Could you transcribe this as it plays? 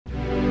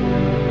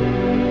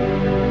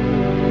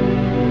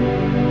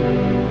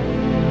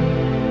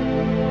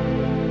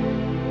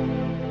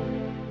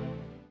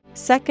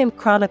2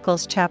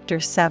 Chronicles chapter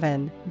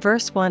 7,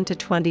 verse 1 to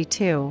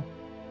 22.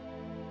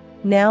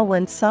 Now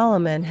when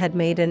Solomon had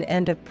made an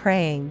end of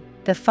praying,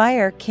 the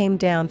fire came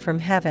down from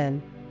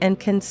heaven, and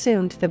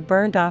consumed the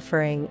burnt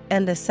offering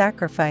and the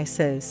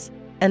sacrifices,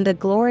 and the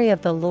glory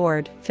of the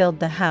Lord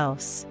filled the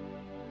house.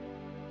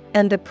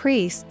 And the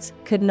priests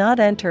could not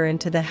enter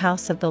into the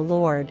house of the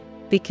Lord,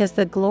 because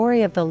the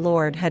glory of the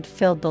Lord had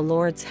filled the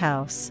Lord's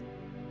house.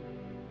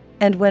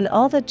 And when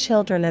all the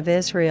children of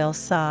Israel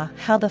saw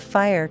how the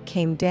fire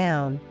came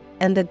down,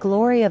 and the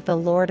glory of the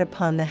Lord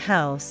upon the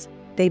house,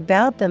 they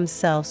bowed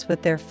themselves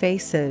with their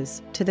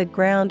faces to the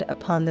ground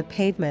upon the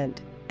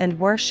pavement, and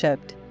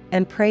worshipped,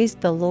 and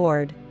praised the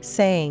Lord,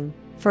 saying,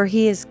 For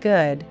he is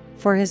good,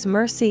 for his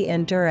mercy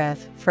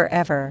endureth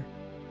forever.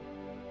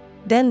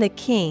 Then the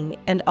king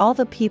and all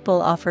the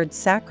people offered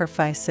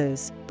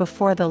sacrifices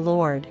before the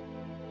Lord.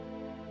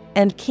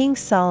 And King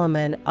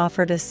Solomon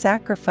offered a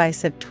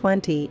sacrifice of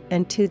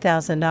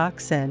 22,000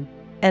 oxen,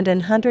 and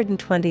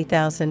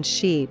 120,000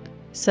 sheep,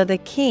 so the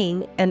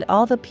king and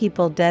all the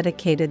people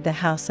dedicated the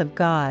house of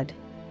God.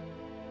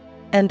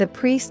 And the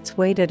priests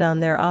waited on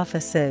their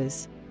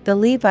offices, the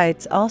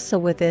Levites also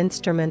with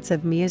instruments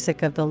of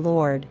music of the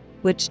Lord,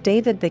 which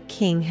David the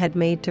king had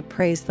made to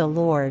praise the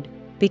Lord,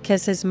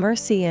 because his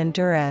mercy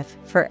endureth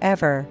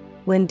forever,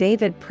 when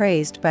David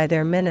praised by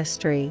their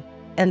ministry.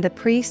 And the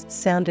priests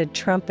sounded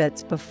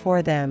trumpets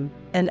before them,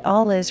 and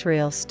all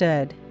Israel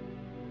stood.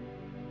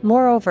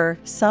 Moreover,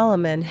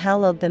 Solomon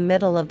hallowed the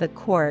middle of the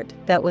court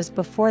that was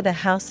before the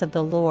house of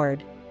the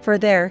Lord, for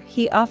there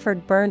he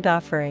offered burnt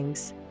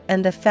offerings,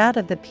 and the fat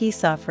of the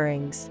peace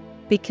offerings,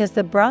 because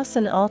the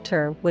brazen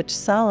altar which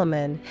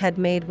Solomon had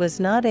made was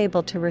not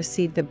able to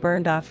receive the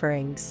burnt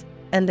offerings,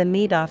 and the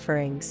meat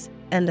offerings,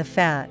 and the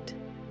fat.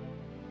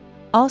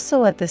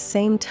 Also at the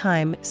same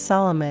time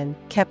Solomon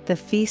kept the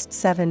feast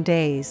 7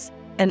 days,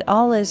 and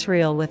all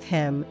Israel with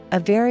him, a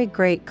very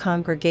great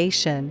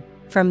congregation,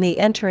 from the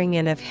entering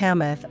in of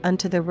Hamath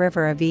unto the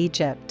river of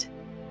Egypt.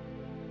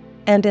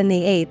 And in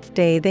the 8th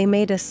day they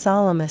made a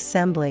solemn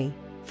assembly,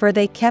 for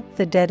they kept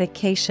the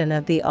dedication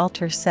of the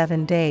altar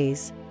 7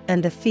 days,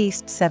 and the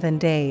feast 7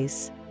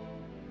 days.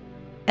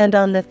 And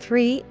on the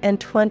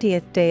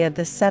 23rd day of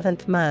the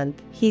 7th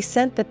month he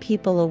sent the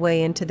people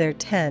away into their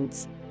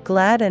tents,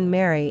 glad and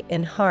merry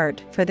in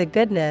heart for the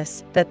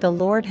goodness that the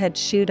Lord had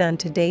shewed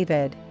unto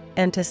David,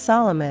 and to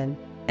Solomon,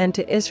 and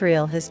to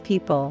Israel his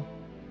people.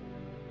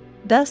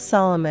 Thus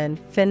Solomon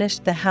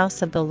finished the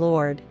house of the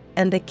Lord,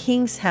 and the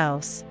king's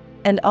house,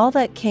 and all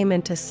that came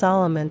into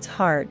Solomon's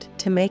heart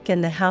to make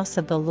in the house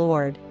of the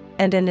Lord,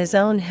 and in his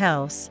own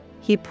house,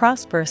 he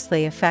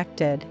prosperously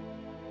effected.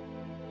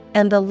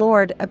 And the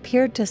Lord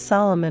appeared to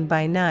Solomon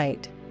by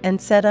night, and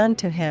said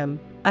unto him,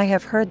 I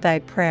have heard thy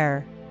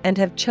prayer, and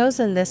have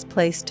chosen this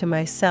place to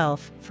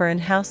myself for an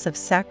house of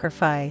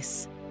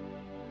sacrifice.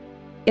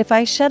 If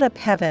I shut up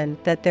heaven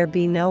that there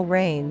be no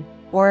rain,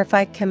 or if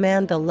I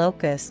command the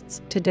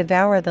locusts to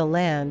devour the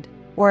land,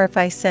 or if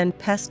I send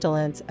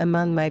pestilence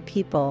among my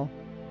people.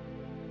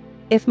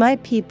 If my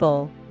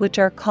people, which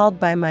are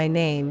called by my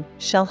name,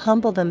 shall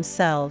humble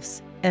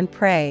themselves, and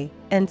pray,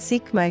 and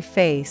seek my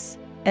face,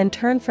 and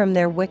turn from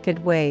their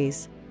wicked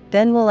ways,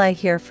 then will I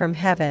hear from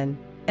heaven,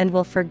 and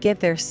will forgive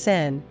their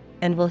sin,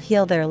 and will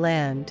heal their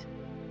land.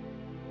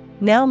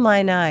 Now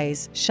mine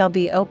eyes shall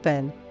be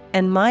open,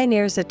 and mine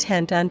ears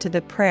attend unto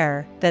the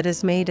prayer that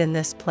is made in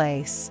this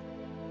place.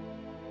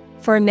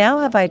 For now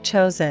have I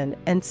chosen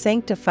and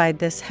sanctified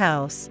this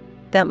house,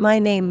 that my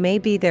name may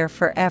be there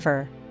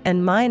forever,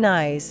 and mine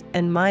eyes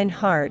and mine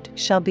heart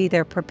shall be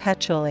there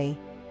perpetually.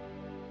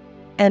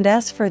 And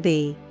as for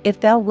thee,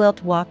 if thou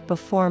wilt walk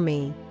before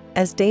me,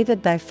 as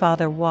David thy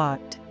father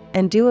walked,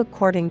 and do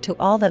according to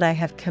all that I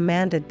have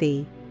commanded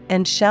thee,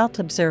 and shalt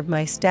observe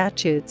my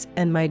statutes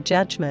and my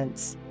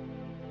judgments,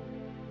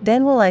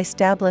 then will I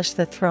establish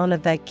the throne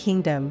of thy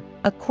kingdom,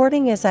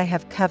 according as I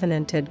have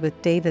covenanted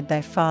with David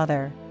thy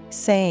father,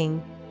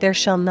 saying, There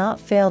shall not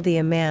fail thee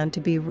a man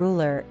to be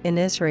ruler in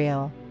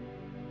Israel.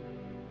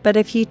 But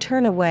if ye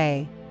turn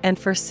away, and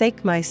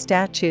forsake my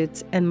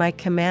statutes and my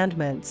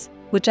commandments,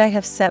 which I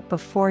have set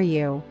before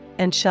you,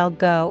 and shall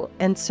go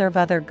and serve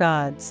other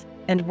gods,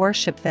 and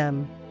worship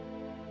them,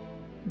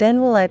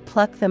 then will I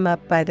pluck them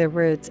up by the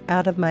roots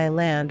out of my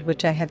land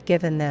which I have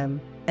given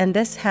them, and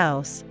this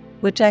house,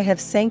 which I have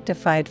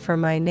sanctified for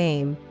my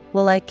name,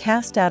 will I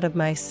cast out of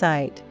my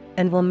sight,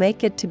 and will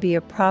make it to be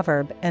a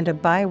proverb and a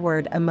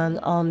byword among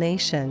all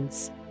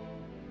nations.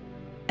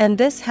 And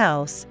this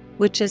house,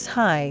 which is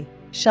high,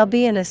 shall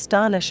be an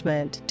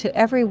astonishment to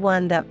every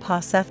one that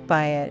passeth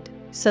by it,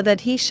 so that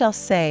he shall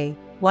say,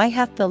 Why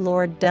hath the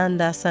Lord done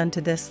thus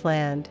unto this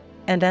land,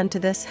 and unto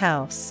this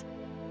house?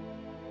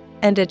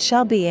 And it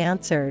shall be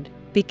answered,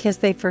 Because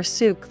they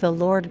forsook the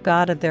Lord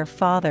God of their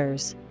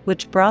fathers,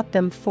 which brought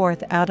them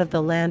forth out of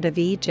the land of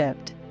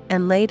Egypt,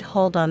 and laid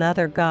hold on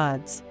other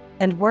gods,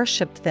 and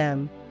worshipped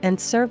them, and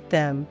served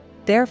them,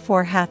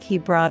 therefore hath he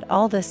brought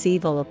all this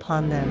evil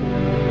upon them.